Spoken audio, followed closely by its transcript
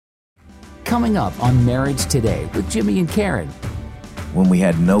coming up on Marriage Today with Jimmy and Karen. When we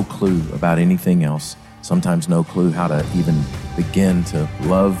had no clue about anything else, sometimes no clue how to even begin to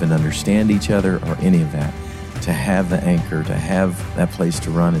love and understand each other or any of that, to have the anchor, to have that place to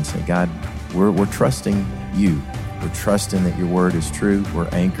run and say, God, we're trusting you. We're trusting that your word is true. We're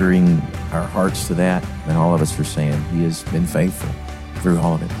anchoring our hearts to that. And all of us are saying he has been faithful through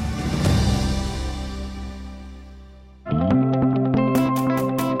all of it.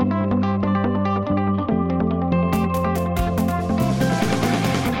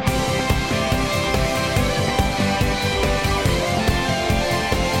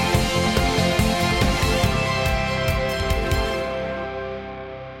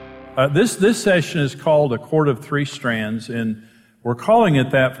 This session is called A Cord of Three Strands, and we're calling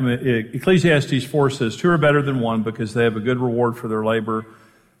it that from Ecclesiastes 4 says, 2 are better than one because they have a good reward for their labor.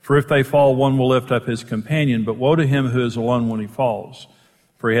 For if they fall, one will lift up his companion, but woe to him who is alone when he falls,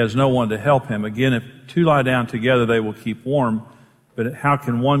 for he has no one to help him. Again, if two lie down together, they will keep warm, but how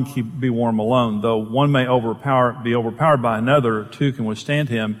can one be warm alone? Though one may be overpowered by another, two can withstand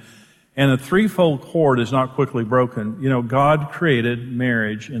him. And a threefold cord is not quickly broken. You know, God created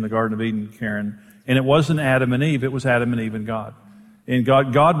marriage in the Garden of Eden, Karen, and it wasn't Adam and Eve, it was Adam and Eve and God. And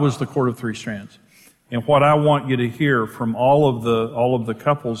God was the cord of three strands. And what I want you to hear from all of the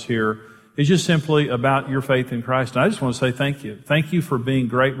couples here is just simply about your faith in Christ. And I just want to say thank you. Thank you for being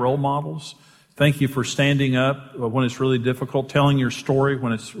great role models. Thank you for standing up when it's really difficult, telling your story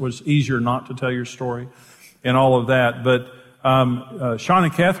when it was easier not to tell your story, and all of that. But Sean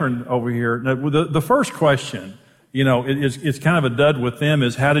and Catherine over here, the first question, you know, it's kind of a dud with them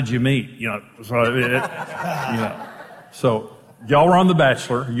is, how did you meet? You know, so y'all were on The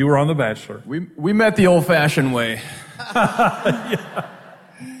Bachelor. You were on The Bachelor. We met the old-fashioned way. Yeah.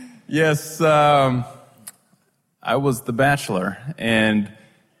 Yes, I was The Bachelor, and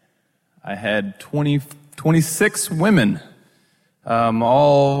I had 26 women,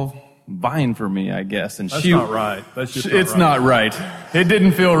 all vying for me, I guess. And That's not right. That's just it's not right. It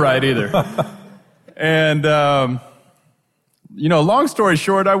didn't feel right either. And, you know, long story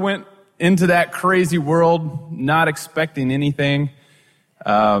short, I went into that crazy world not expecting anything.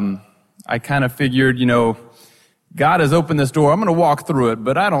 I kind of figured, you know, God has opened this door. I'm going to walk through it,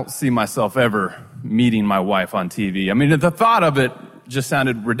 but I don't see myself ever meeting my wife on TV. I mean, the thought of it just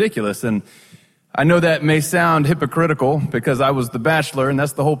sounded ridiculous. And I know that may sound hypocritical because I was The Bachelor and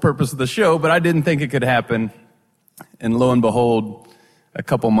that's the whole purpose of the show, but I didn't think it could happen. And lo and behold, a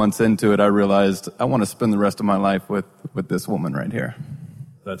couple months into it, I realized I want to spend the rest of my life with this woman right here.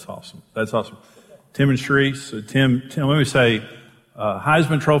 That's awesome. That's awesome. Tim and Sherice. Tim, let me say,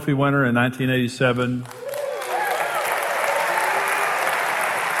 Heisman Trophy winner in 1987.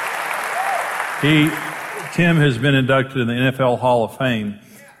 Tim has been inducted in the NFL Hall of Fame.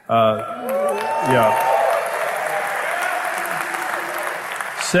 Yeah.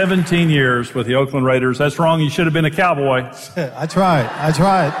 17 years with the Oakland Raiders. That's wrong. You should have been a Cowboy. I tried.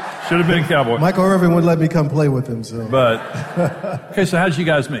 Should have been a Cowboy. Michael Irvin wouldn't let me come play with him. So. But, okay, so how did you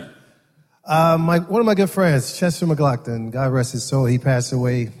guys meet? One of my good friends, Chester McLaughlin, God rest his soul, he passed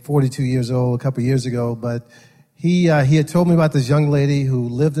away 42 years old a couple years ago, but he had told me about this young lady who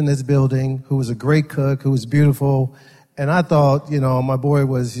lived in this building, who was a great cook, who was beautiful. And I thought, you know, my boy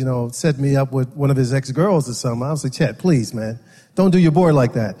was, you know, set me up with one of his ex-girls or something. I was like, Chet, please, man, don't do your boy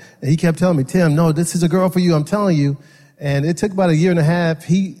like that. And he kept telling me, Tim, no, this is a girl for you, I'm telling you. And it took about a year and a half.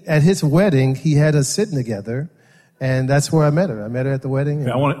 At his wedding, he had us sitting together. And that's where I met her. I met her at the wedding.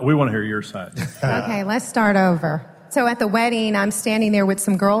 Okay, we want to hear your side. Okay, let's start over. So at the wedding, I'm standing there with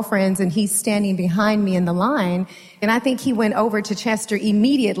some girlfriends, and he's standing behind me in the line. And I think he went over to Chester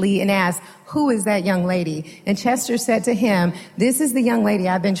immediately and asked, who is that young lady? And Chester said to him, this is the young lady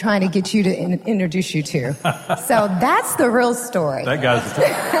I've been trying to get you to introduce you to. So that's the real story. That guy's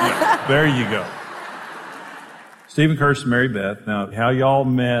yeah, there you go. Stephen, Kirsten, Mary Beth. Now, how y'all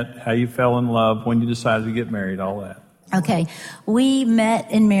met, how you fell in love, when you decided to get married, all that. Okay. We met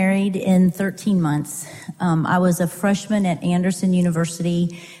and married in 13 months. I was a freshman at Anderson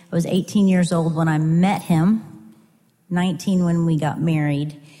University. I was 18 years old when I met him, 19 when we got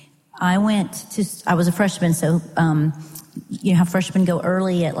married. I was a freshman, so, you know how freshmen go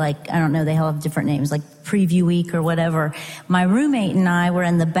early at I don't know, they all have different names, like preview week or whatever. My roommate and I were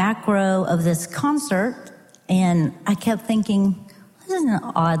in the back row of this concert, and I kept thinking, this is an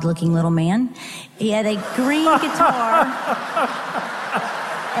odd-looking little man. He had a green guitar.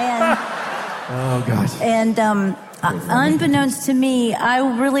 And, oh, gosh. And unbeknownst to me,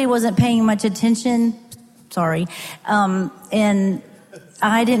 I really wasn't paying much attention. Sorry. And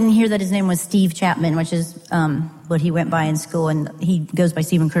I didn't hear that his name was Steve Chapman, which is what he went by in school, and he goes by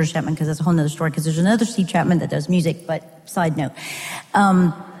Stephen Curtis Chapman because that's a whole nother story, because there's another Steve Chapman that does music, but side note.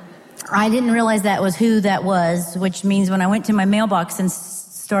 I didn't realize that was who that was, which means when I went to my mailbox and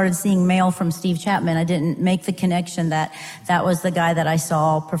started seeing mail from Steve Chapman, I didn't make the connection that that was the guy that I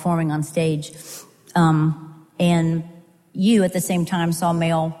saw performing on stage. And you at the same time saw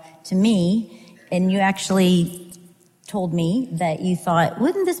mail to me, and you actually told me that you thought,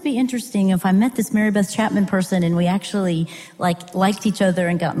 wouldn't this be interesting if I met this Mary Beth Chapman person and we actually liked each other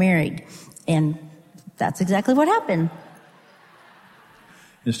and got married? And that's exactly what happened.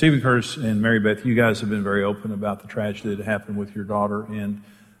 And Stephen Curtis and Mary Beth, you guys have been very open about the tragedy that happened with your daughter, and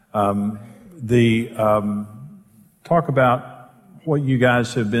talk about what you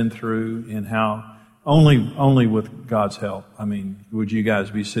guys have been through and how only with God's help. I mean, would you guys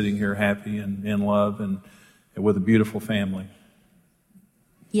be sitting here happy and in love and with a beautiful family?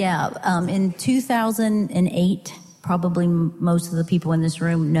 Yeah, in 2008, probably most of the people in this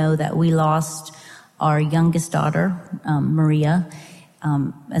room know that we lost our youngest daughter, Maria,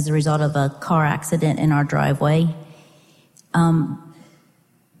 as a result of a car accident in our driveway.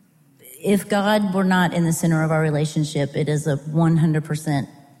 If God were not in the center of our relationship, it is a 100%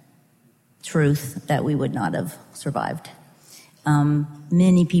 truth that we would not have survived.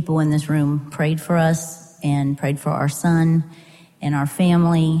 Many people in this room prayed for us and prayed for our son and our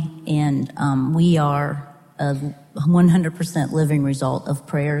family, and we are a 100% living result of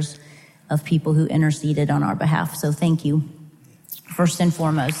prayers of people who interceded on our behalf. So thank you, first and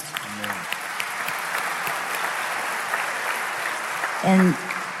foremost.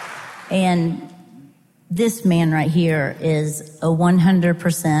 And this man right here is a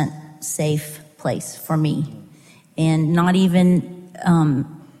 100% safe place for me. And not even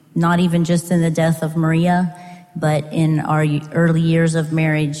just in the death of Maria, but in our early years of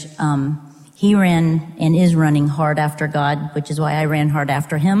marriage, he ran and is running hard after God, which is why I ran hard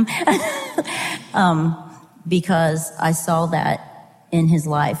after him, because I saw that in his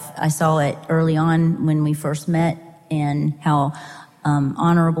life. I saw it early on when we first met, and how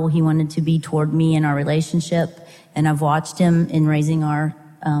honorable he wanted to be toward me in our relationship. And I've watched him in raising our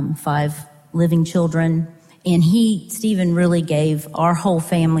 5 living children. And Stephen really gave our whole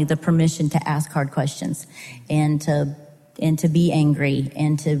family the permission to ask hard questions and to be angry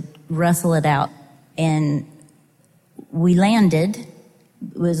and to wrestle it out. And we landed.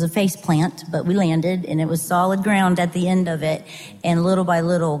 It was a face plant, but we landed, and it was solid ground at the end of it. And little by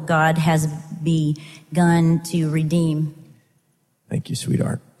little, God has begun to redeem. Thank you,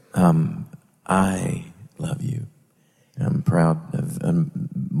 sweetheart. I love you. I'm proud of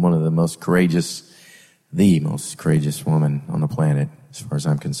one of the most courageous woman on the planet, as far as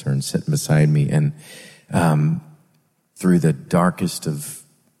I'm concerned, sitting beside me. And through the darkest of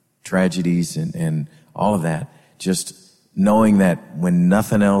tragedies and all of that, just knowing that when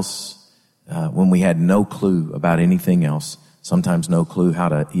nothing else, when we had no clue about anything else, sometimes no clue how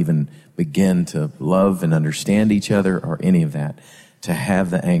to even begin to love and understand each other or any of that, to have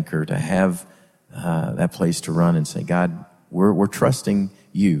the anchor, to have that place to run and say, God, we're trusting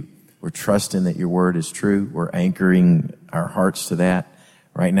you. We're trusting that your word is true. We're anchoring our hearts to that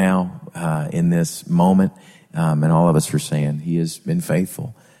right now in this moment. And all of us are saying he has been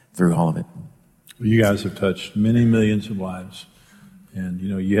faithful through all of it. Well, you guys have touched many millions of lives. And,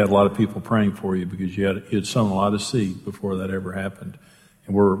 you had a lot of people praying for you because you had sown a lot of seed before that ever happened.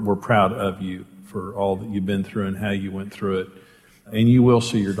 And we're proud of you for all that you've been through and how you went through it. And you will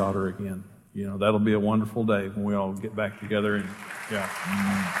see your daughter again. That'll be a wonderful day when we all get back together. And yeah.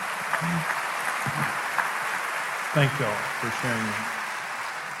 Thank y'all for sharing that.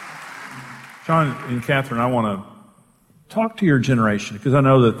 Sean and Catherine, I want to talk to your generation, because I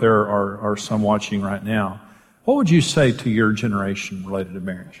know that there are some watching right now. What would you say to your generation related to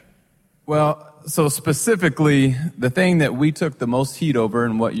marriage? Well, so specifically, the thing that we took the most heat over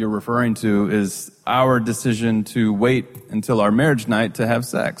and what you're referring to is our decision to wait until our marriage night to have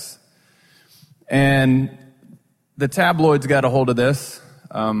sex. And the tabloids got a hold of this.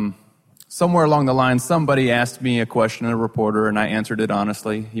 Somewhere along the line, somebody asked me a question, a reporter, and I answered it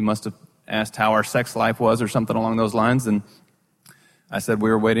honestly. He must have asked how our sex life was or something along those lines, and I said we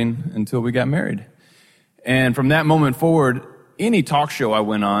were waiting until we got married. And from that moment forward, any talk show I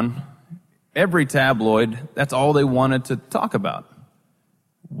went on, every tabloid, that's all they wanted to talk about.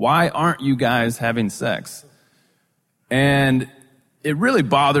 Why aren't you guys having sex? And it really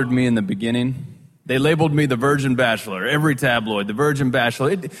bothered me in the beginning. They labeled me the Virgin Bachelor, every tabloid, the Virgin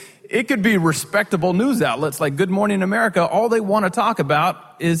Bachelor. It could be respectable news outlets like Good Morning America. All they want to talk about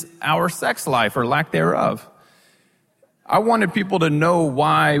is our sex life or lack thereof. I wanted people to know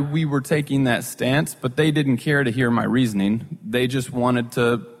why we were taking that stance, but they didn't care to hear my reasoning. They just wanted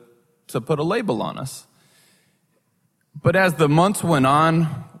to put a label on us. But as the months went on,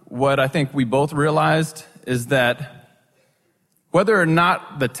 what I think we both realized is that whether or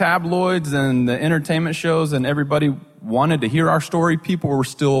not the tabloids and the entertainment shows and everybody wanted to hear our story, people were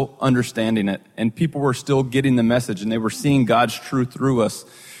still understanding it, and people were still getting the message, and they were seeing God's truth through us.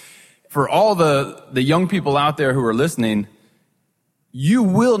 For all the young people out there who are listening, you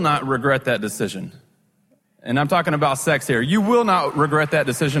will not regret that decision. And I'm talking about sex here. You will not regret that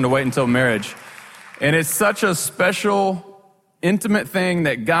decision to wait until marriage. And it's such a special, intimate thing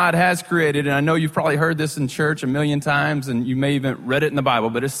that God has created. And I know you've probably heard this in church a million times, and you may even read it in the Bible,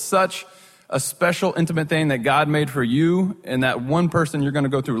 but it's such a special, intimate thing that God made for you and that one person you're going to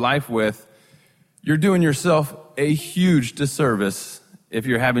go through life with. You're doing yourself a huge disservice if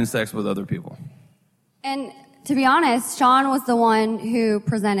you're having sex with other people. And to be honest, Sean was the one who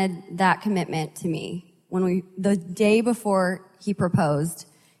presented that commitment to me. The day before he proposed,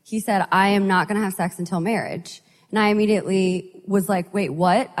 he said, I am not going to have sex until marriage. And I immediately was like, wait,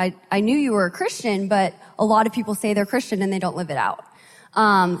 what? I knew you were a Christian, but a lot of people say they're Christian and they don't live it out.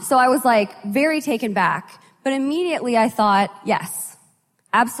 So I was like very taken back, but immediately I thought, yes,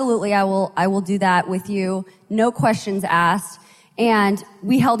 absolutely. I will do that with you. No questions asked. And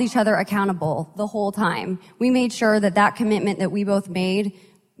we held each other accountable the whole time. We made sure that commitment that we both made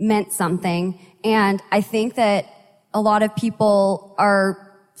meant something. And I think that a lot of people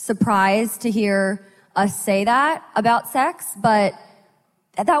are surprised to hear us say that about sex, but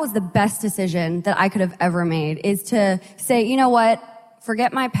that was the best decision that I could have ever made, is to say, you know what,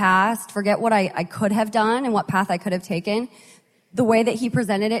 forget my past, forget what I could have done and what path I could have taken. The way that he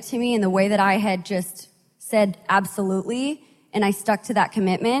presented it to me and the way that I had just said absolutely, and I stuck to that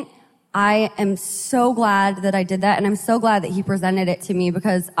commitment, I am so glad that I did that, and I'm so glad that he presented it to me,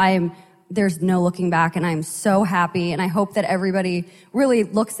 because there's no looking back, and I'm so happy, and I hope that everybody really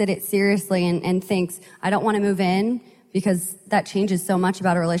looks at it seriously and thinks, I don't want to move in because that changes so much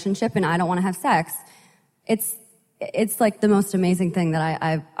about a relationship, and I don't want to have sex. It's like the most amazing thing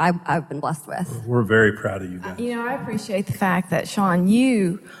that I've been blessed with. We're very proud of you guys. I appreciate the fact that, Sean,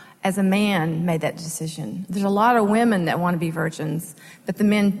 you as a man made that decision. There's a lot of women that want to be virgins, but the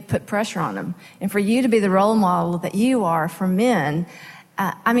men put pressure on them. And for you to be the role model that you are for men,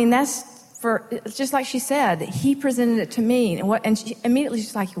 it's just like she said, he presented it to me. And she immediately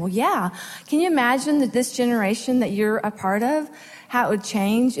she's like, well, yeah. Can you imagine that this generation that you're a part of, how it would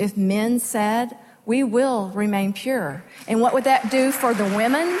change if men said, we will remain pure? And what would that do for the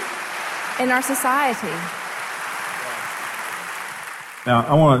women in our society? Now,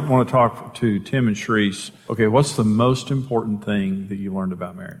 I want to talk to Tim and Sherice. Okay, what's the most important thing that you learned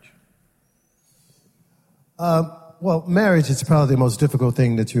about marriage? Well, marriage is probably the most difficult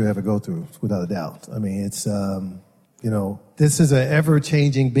thing that you ever go through, without a doubt. I mean, it's, this is an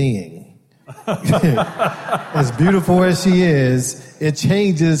ever-changing being. As beautiful as she is, it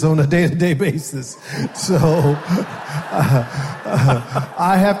changes on a day-to-day basis. So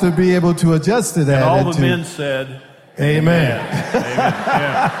I have to be able to adjust to that. And all the men said, Amen.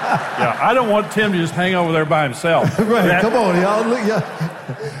 Yeah, I don't want Tim to just hang over there by himself. Right, come on, y'all. Look, yeah.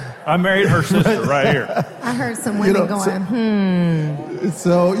 I married her sister right here. I heard some women going,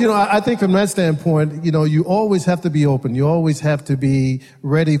 So, I think from that standpoint, you always have to be open. You always have to be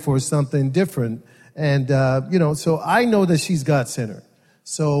ready for something different. And, so I know that she's God-centered.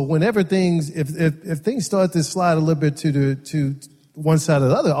 So whenever if things start to slide a little bit to one side or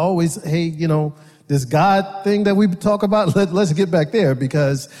the other, always, hey, this God thing that we talk about, let's get back there,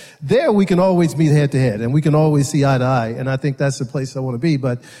 because there we can always meet head to head and we can always see eye to eye. And I think that's the place I want to be.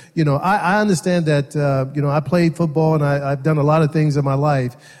 But, I understand that, I played football and I've done a lot of things in my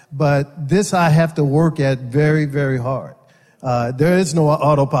life, but this I have to work at very, very hard. There is no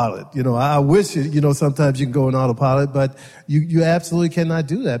autopilot. I wish, sometimes you can go in autopilot, but you absolutely cannot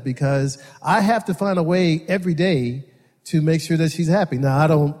do that, because I have to find a way every day to make sure that she's happy.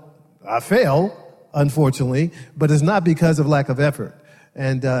 Now, I fail, unfortunately, but it's not because of lack of effort.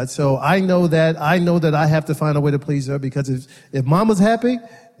 And so I know that I have to find a way to please her, because if mama's happy,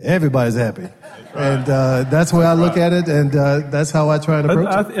 everybody's happy. That's right. And that's the way I look at it, and that's how I try and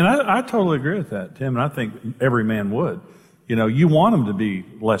approach it. And I totally agree with that, Tim, and I think every man would. You want them to be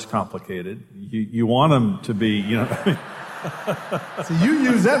less complicated. You want them to be, So you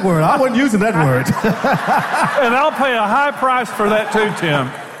use that word. I wasn't using that word. And I'll pay a high price for that too, Tim.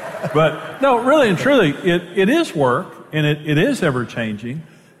 But no, really and truly, it is work, and it is ever changing,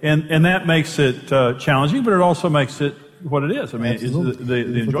 and that makes it challenging, but it also makes it what it is. I mean, it's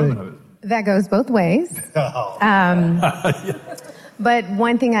the enjoyment of it. That goes both ways. But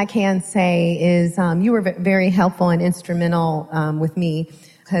one thing I can say is you were very helpful and instrumental with me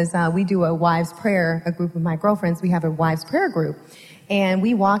because we do a wives' prayer, a group of my girlfriends. We have a wives' prayer group. And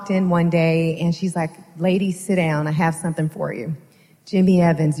we walked in one day, and she's like, ladies, sit down. I have something for you. Jimmy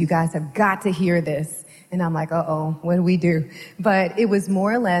Evans, you guys have got to hear this. And I'm like, uh-oh, what do we do? But it was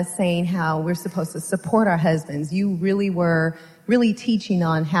more or less saying how we're supposed to support our husbands. You really were teaching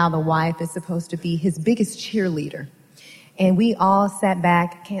on how the wife is supposed to be his biggest cheerleader. And we all sat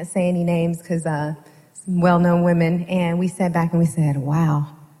back, can't say any names because well-known women, and we sat back and we said, wow.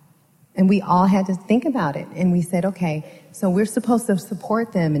 And we all had to think about it. And we said, okay, so we're supposed to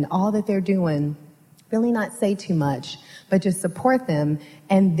support them in all that they're doing, really not say too much, but just support them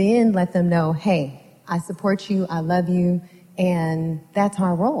and then let them know, hey, I support you, I love you, and that's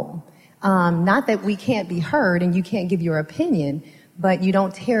our role. Not that we can't be heard and you can't give your opinion, but you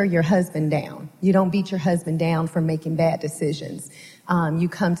don't tear your husband down. You don't beat your husband down for making bad decisions. You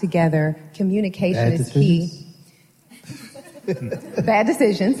come together. Communication is key. Bad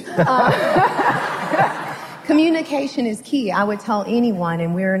decisions. Communication is key. I would tell anyone,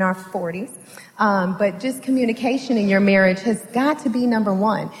 and we're in our 40s, but just communication in your marriage has got to be number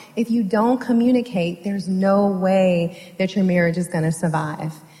one. If you don't communicate, there's no way that your marriage is going to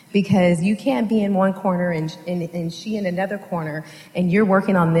survive. Because you can't be in one corner and she in another corner, and you're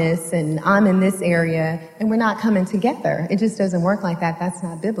working on this and I'm in this area, and we're not coming together. It just doesn't work like that. That's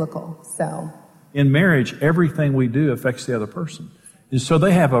not biblical. So, in marriage, everything we do affects the other person. And so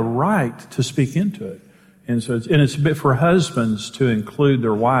they have a right to speak into it. And so it's a bit for husbands to include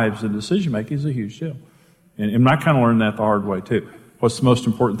their wives in decision making is a huge deal. And I kind of learned that the hard way too. What's the most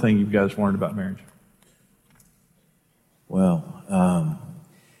important thing you guys learned about marriage? Well,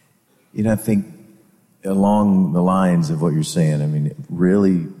 I think along the lines of what you're saying, I mean,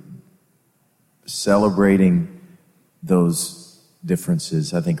 really celebrating those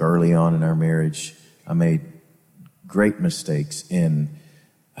differences. I think early on in our marriage, I made great mistakes in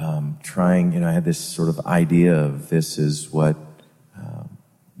trying, I had this sort of idea of this is what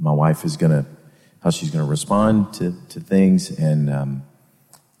my wife is how she's going to respond to things. And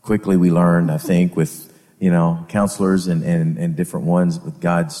quickly we learned, I think, with counselors and different ones with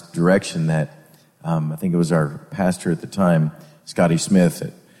God's direction that I think it was our pastor at the time, Scotty Smith,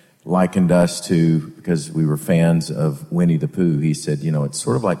 that likened us to, because we were fans of Winnie the Pooh, he said, it's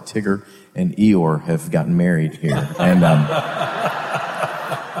sort of like Tigger and Eeyore have gotten married here. And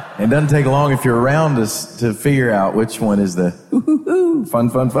it doesn't take long if you're around us to figure out which one is the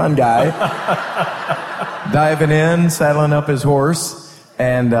fun guy. Diving in, saddling up his horse,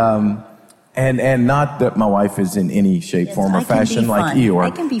 and not that my wife is in any shape, form, or fashion like Eeyore. I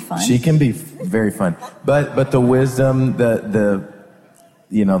can be fun. She can be very fun. But the wisdom, the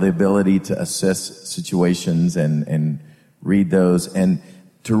ability to assess situations and read those, and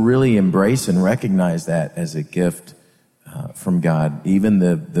to really embrace and recognize that as a gift from God, even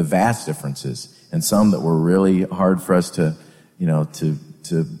the vast differences, and some that were really hard for us to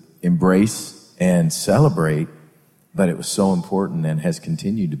embrace and celebrate, but it was so important and has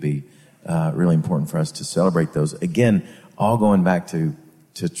continued to be really important for us to celebrate those. Again, all going back to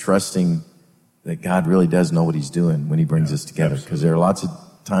trusting that God really does know what he's doing when he brings us together. Because there are lots of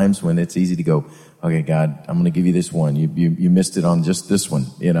times when it's easy to go, okay, God, I'm going to give you this one. You missed it on just this one.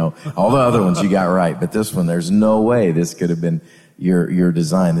 All the other ones you got right, but this one, there's no way this could have been your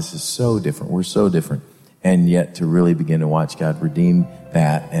design. This is so different. We're so different. And yet to really begin to watch God redeem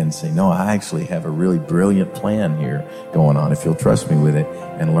that and say, no, I actually have a really brilliant plan here going on, if you'll trust me with it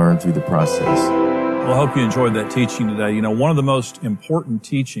and learn through the process. Well, I hope you enjoyed that teaching today. One of the most important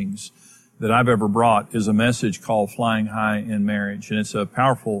teachings that I've ever brought is a message called Flying High in Marriage. And it's a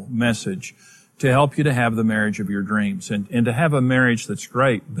powerful message to help you to have the marriage of your dreams and to have a marriage that's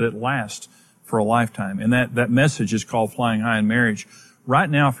great, but it lasts for a lifetime. And that message is called Flying High in Marriage.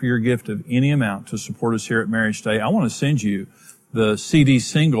 Right now, for your gift of any amount to support us here at Marriage Day, I want to send you the CD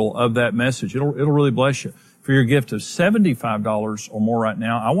single of that message. It'll really bless you. For your gift of $75 or more right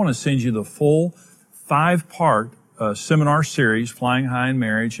now, I want to send you the full 5-part seminar series, Flying High in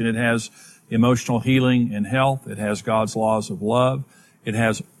Marriage, and it has emotional healing and health. It has God's laws of love. It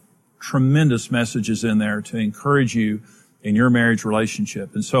has tremendous messages in there to encourage you in your marriage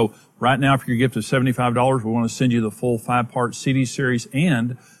relationship. And so right now, for your gift of $75, we want to send you the full 5-part CD series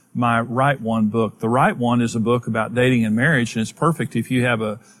and my Right One book. The Right One is a book about dating and marriage, and it's perfect if you have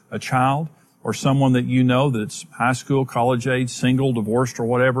a child or someone that you know that's high school, college age, single, divorced, or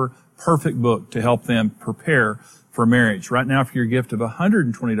whatever. Perfect book to help them prepare for marriage. Right now, for your gift of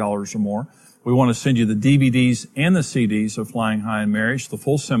 $120 or more, we want to send you the DVDs and the CDs of Flying High in Marriage, the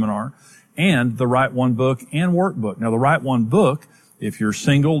full seminar. and the Write One book and workbook. Now, the Write One book, if you're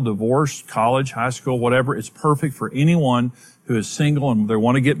single, divorced, college, high school, whatever, it's perfect for anyone who is single and they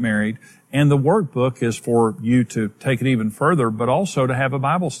want to get married. And the workbook is for you to take it even further, but also to have a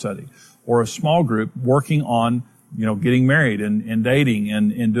Bible study or a small group working on, getting married and dating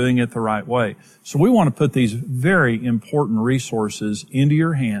and doing it the right way. So we want to put these very important resources into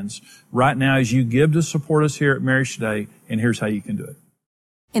your hands right now as you give to support us here at Marriage Today, and here's how you can do it.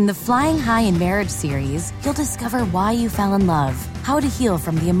 In the Flying High in Marriage series, you'll discover why you fell in love, how to heal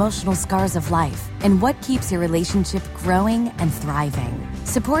from the emotional scars of life, and what keeps your relationship growing and thriving.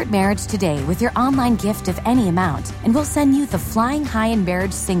 Support Marriage Today with your online gift of any amount, and we'll send you the Flying High in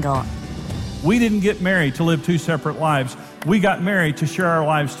Marriage single. We didn't get married to live two separate lives. We got married to share our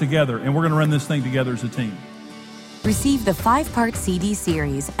lives together, and we're going to run this thing together as a team. Receive the 5-part CD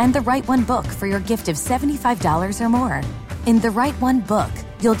series and the Write One book for your gift of $75 or more. In the Write One book,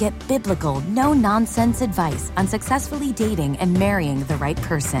 you'll get biblical, no-nonsense advice on successfully dating and marrying the right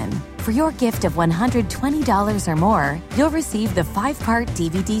person. For your gift of $120 or more, you'll receive the 5-part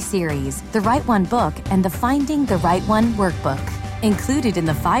DVD series, the Write One book, and the Finding the Right One workbook. Included in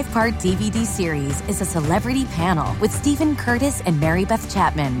the 5-part DVD series is a celebrity panel with Stephen Curtis and Mary Beth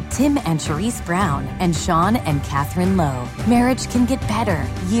Chapman, Tim and Sherice Brown, and Sean and Catherine Lowe. Marriage can get better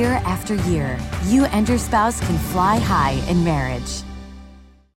year after year. You and your spouse can fly high in marriage.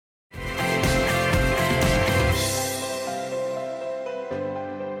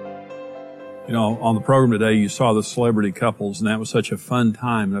 On the program today, you saw the celebrity couples, and that was such a fun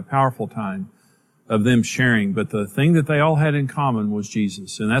time and a powerful time of them sharing. But the thing that they all had in common was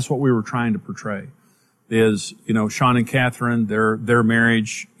Jesus, and that's what we were trying to portray. Is, Sean and Catherine, their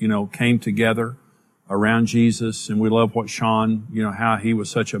marriage, came together around Jesus, and we love what Sean, how he was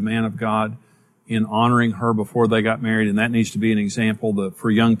such a man of God in honoring her before they got married, and that needs to be an example for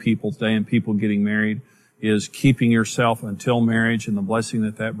young people today and people getting married, is keeping yourself until marriage and the blessing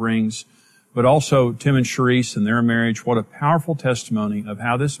that brings. But also Tim and Sherice and their marriage, what a powerful testimony of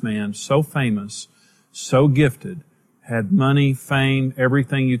how this man, so famous, so gifted, had money, fame,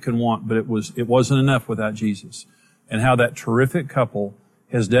 everything you can want, but it wasn't enough without Jesus. And how that terrific couple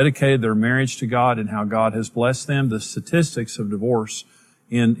has dedicated their marriage to God and how God has blessed them. The statistics of divorce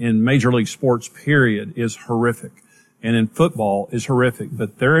in Major League Sports, period, is horrific. And in football is horrific.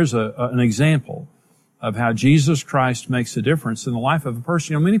 But there is an example of how Jesus Christ makes a difference in the life of a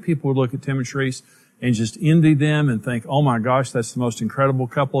person. Many people would look at Tim and Sherice and just envy them and think, oh my gosh, that's the most incredible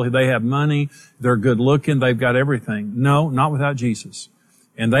couple. They have money, they're good looking, they've got everything. No, not without Jesus.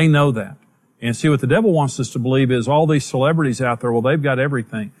 And they know that. And see, what the devil wants us to believe is all these celebrities out there, well, they've got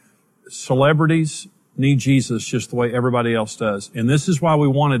everything. Celebrities need Jesus just the way everybody else does. And this is why we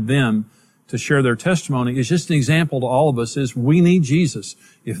wanted them to share their testimony. It's just an example to all of us is we need Jesus.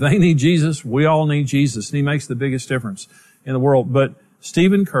 If they need Jesus, we all need Jesus. And he makes the biggest difference in the world. But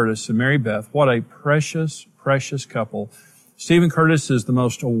Stephen Curtis and Mary Beth, what a precious, precious couple. Stephen Curtis is the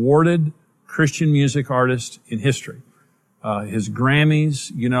most awarded Christian music artist in history. His Grammys,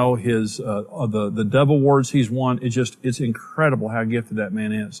 the Dove Awards he's won, it's incredible how gifted that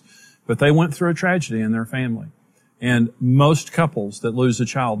man is. But they went through a tragedy in their family. And most couples that lose a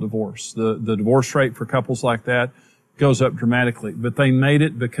child divorce. The divorce rate for couples like that goes up dramatically. But they made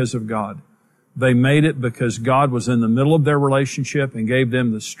it because of God. They made it because God was in the middle of their relationship and gave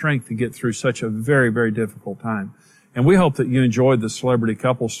them the strength to get through such a very, very difficult time. And we hope that you enjoyed the celebrity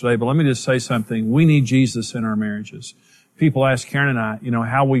couples today. But let me just say something. We need Jesus in our marriages. People ask Karen and I,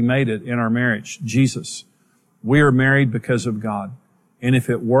 how we made it in our marriage. Jesus. We are married because of God. And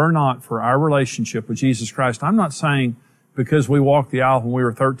if it were not for our relationship with Jesus Christ, I'm not saying because we walked the aisle when we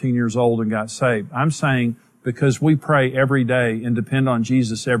were 13 years old and got saved. I'm saying because we pray every day and depend on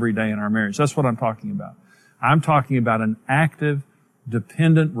Jesus every day in our marriage. That's what I'm talking about. I'm talking about an active,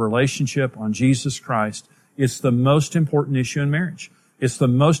 dependent relationship on Jesus Christ. It's the most important issue in marriage. It's the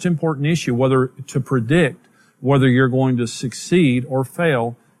most important issue to predict whether you're going to succeed or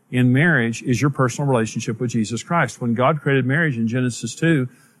fail in marriage is your personal relationship with Jesus Christ. When God created marriage in Genesis 2,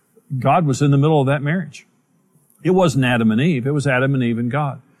 God was in the middle of that marriage. It wasn't Adam and Eve. It was Adam and Eve and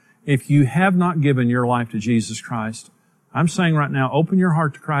God. If you have not given your life to Jesus Christ, I'm saying right now, open your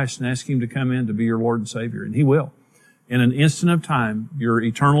heart to Christ and ask Him to come in to be your Lord and Savior, and He will. In an instant of time, your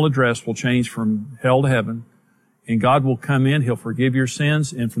eternal address will change from hell to heaven, and God will come in, He'll forgive your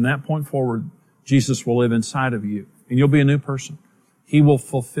sins, and from that point forward, Jesus will live inside of you, and you'll be a new person. He will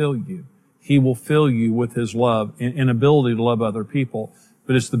fulfill you. He will fill you with His love and ability to love other people.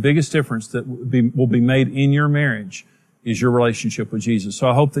 But it's the biggest difference that will be made in your marriage is your relationship with Jesus. So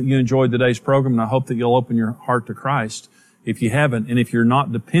I hope that you enjoyed today's program, and I hope that you'll open your heart to Christ if you haven't. And if you're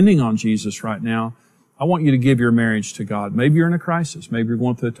not depending on Jesus right now, I want you to give your marriage to God. Maybe you're in a crisis. Maybe you're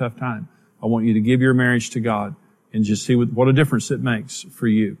going through a tough time. I want you to give your marriage to God and just see what a difference it makes for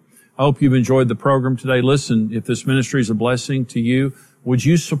you. I hope you've enjoyed the program today. Listen, if this ministry is a blessing to you, would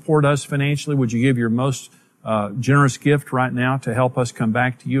you support us financially? Would you give your most generous gift right now to help us come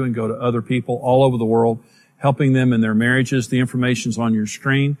back to you and go to other people all over the world, helping them in their marriages? The information's on your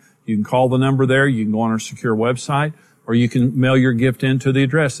screen. You can call the number there. You can go on our secure website, or you can mail your gift in to the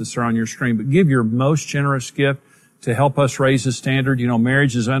address that's there on your screen. But give your most generous gift to help us raise the standard. You know,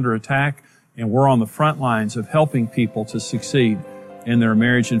 marriage is under attack, and we're on the front lines of helping people to succeed in their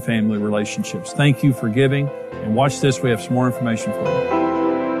marriage and family relationships. Thank you for giving. And watch this. We have some more information for you.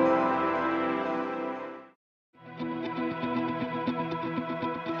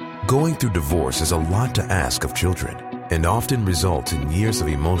 Going through divorce is a lot to ask of children and often results in years of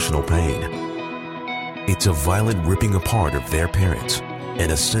emotional pain. It's a violent ripping apart of their parents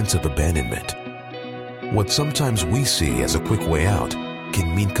and a sense of abandonment. What sometimes we see as a quick way out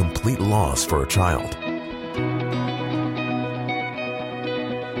can mean complete loss for a child.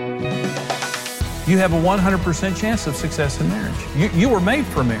 You have a 100% chance of success in marriage. You were made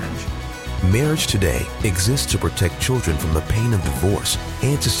for marriage. Marriage Today exists to protect children from the pain of divorce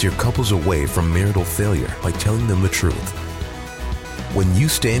and to steer couples away from marital failure by telling them the truth. When you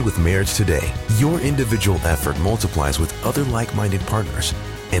stand with Marriage Today, your individual effort multiplies with other like-minded partners,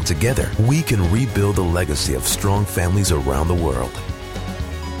 and together we can rebuild a legacy of strong families around the world.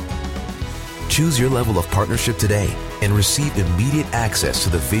 Choose your level of partnership today and receive immediate access to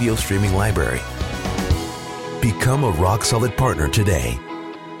the video streaming library. Become a rock-solid partner today.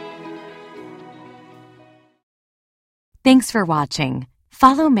 Thanks for watching.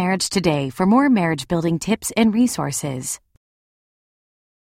 Follow Marriage Today for more marriage-building tips and resources.